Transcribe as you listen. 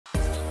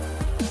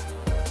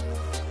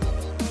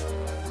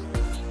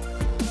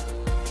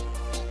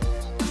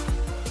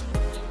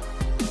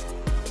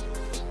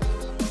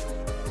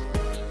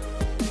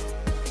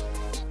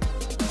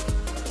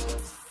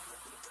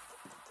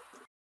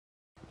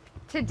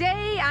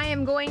Today I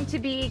am going to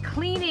be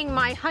cleaning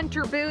my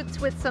hunter boots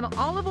with some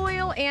olive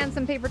oil and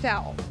some paper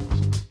towel.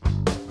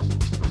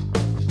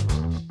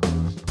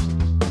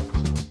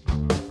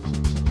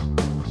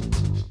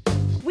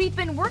 We've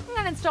been working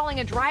on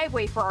installing a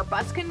driveway for our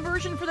bus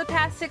conversion for the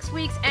past 6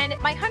 weeks, and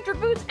my hunter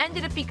boots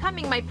ended up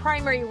becoming my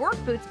primary work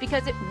boots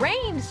because it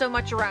rained so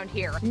much around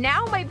here.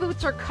 Now my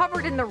boots are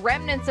covered in the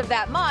remnants of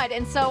that mud,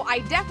 and so I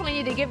definitely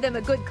need to give them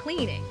a good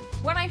cleaning.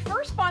 When I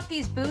first bought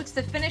these boots,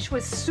 the finish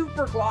was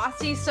super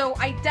glossy, so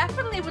I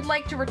definitely would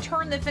like to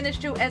return the finish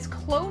to as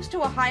close to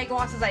a high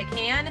gloss as I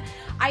can.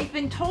 I've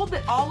been told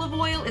that olive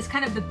oil is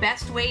kind of the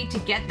best way to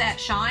get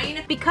that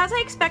shine. Because I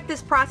expect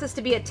this process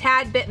to be a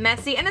tad bit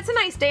messy, and it's a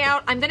nice day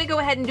out, I'm gonna go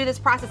ahead and do this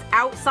process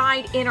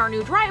outside in our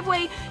new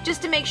driveway,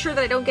 just to make sure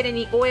that I don't get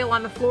any oil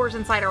on the floors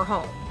inside our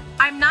home.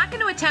 I'm not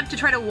going to attempt to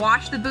try to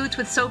wash the boots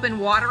with soap and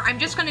water. I'm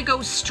just going to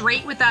go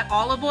straight with that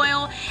olive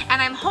oil,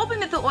 and I'm hoping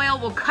that the oil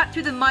will cut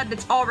through the mud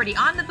that's already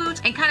on the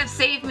boots and kind of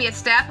save me a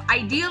step.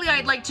 Ideally,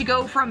 I'd like to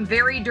go from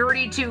very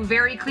dirty to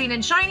very clean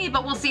and shiny,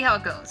 but we'll see how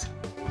it goes.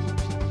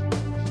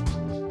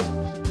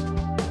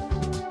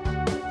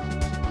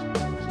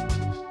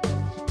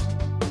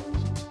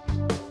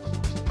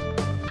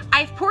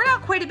 I've poured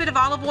out quite a bit of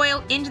olive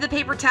oil into the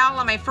paper towel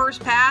on my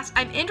first pass.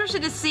 I'm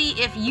interested to see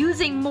if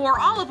using more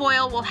olive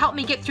oil will help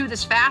me get through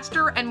this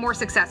faster and more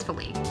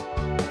successfully.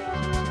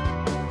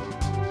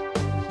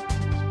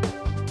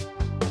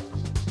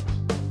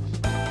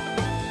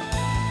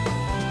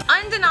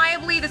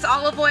 Undeniably, this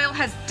olive oil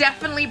has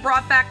definitely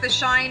brought back the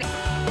shine.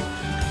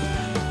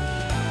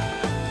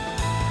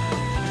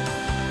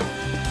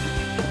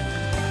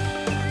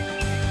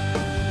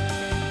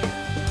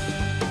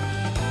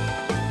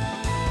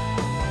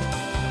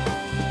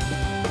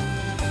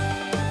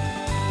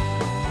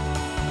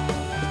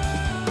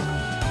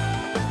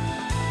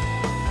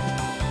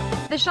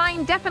 The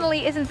shine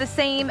definitely isn't the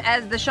same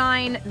as the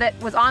shine that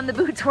was on the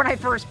boots when I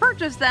first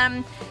purchased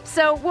them,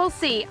 so we'll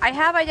see. I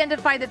have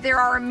identified that there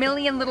are a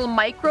million little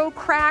micro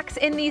cracks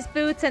in these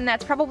boots, and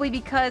that's probably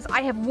because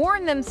I have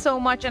worn them so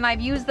much and I've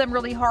used them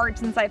really hard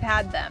since I've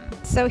had them.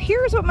 So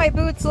here's what my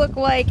boots look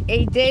like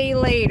a day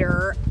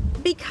later.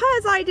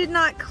 Because I did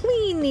not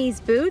clean these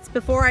boots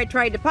before I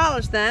tried to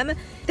polish them,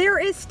 there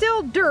is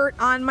still dirt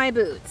on my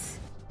boots.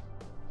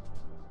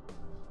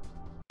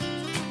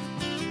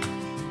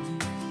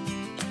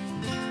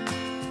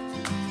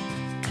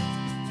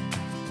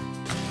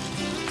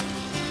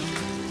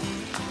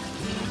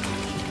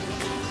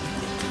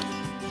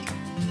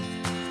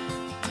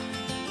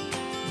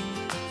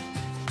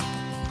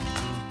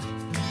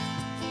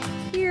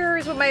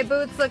 Here's what my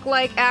boots look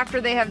like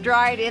after they have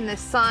dried in the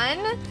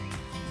sun.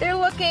 They're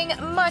looking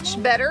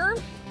much better.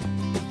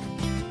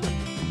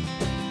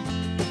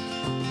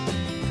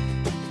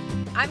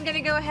 I'm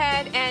gonna go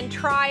ahead and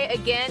try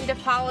again to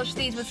polish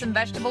these with some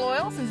vegetable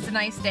oil since it's a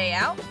nice day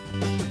out.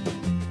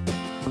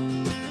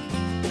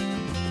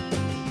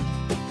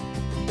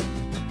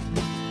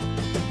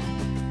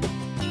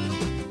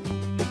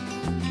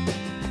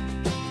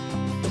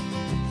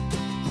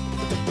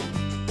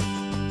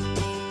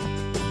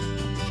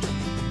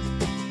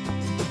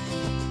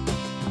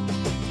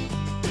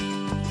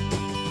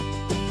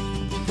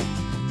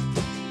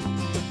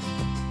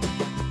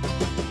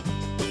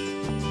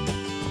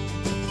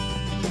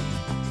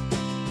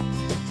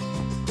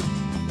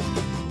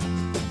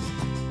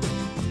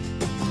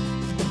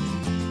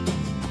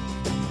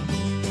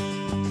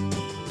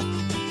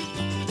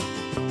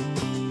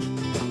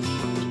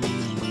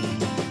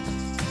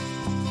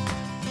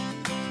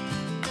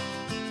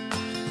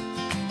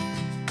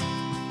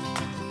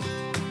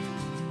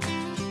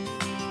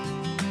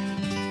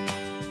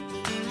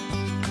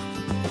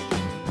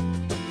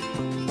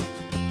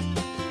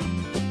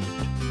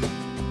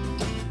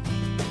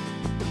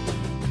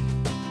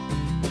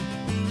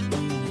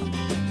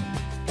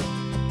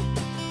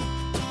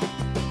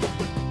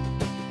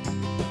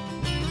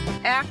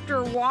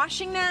 After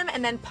washing them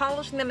and then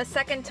polishing them a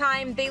second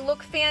time, they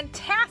look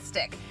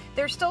fantastic.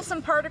 There's still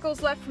some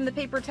particles left from the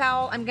paper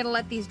towel. I'm gonna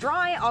let these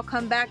dry. I'll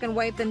come back and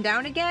wipe them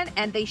down again,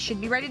 and they should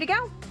be ready to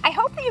go. I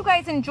hope that you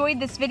guys enjoyed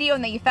this video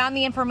and that you found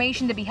the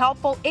information to be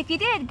helpful. If you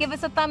did, give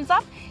us a thumbs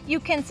up. You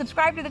can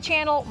subscribe to the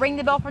channel, ring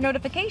the bell for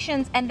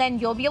notifications, and then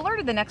you'll be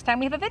alerted the next time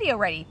we have a video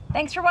ready.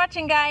 Thanks for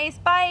watching, guys.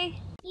 Bye.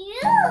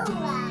 You.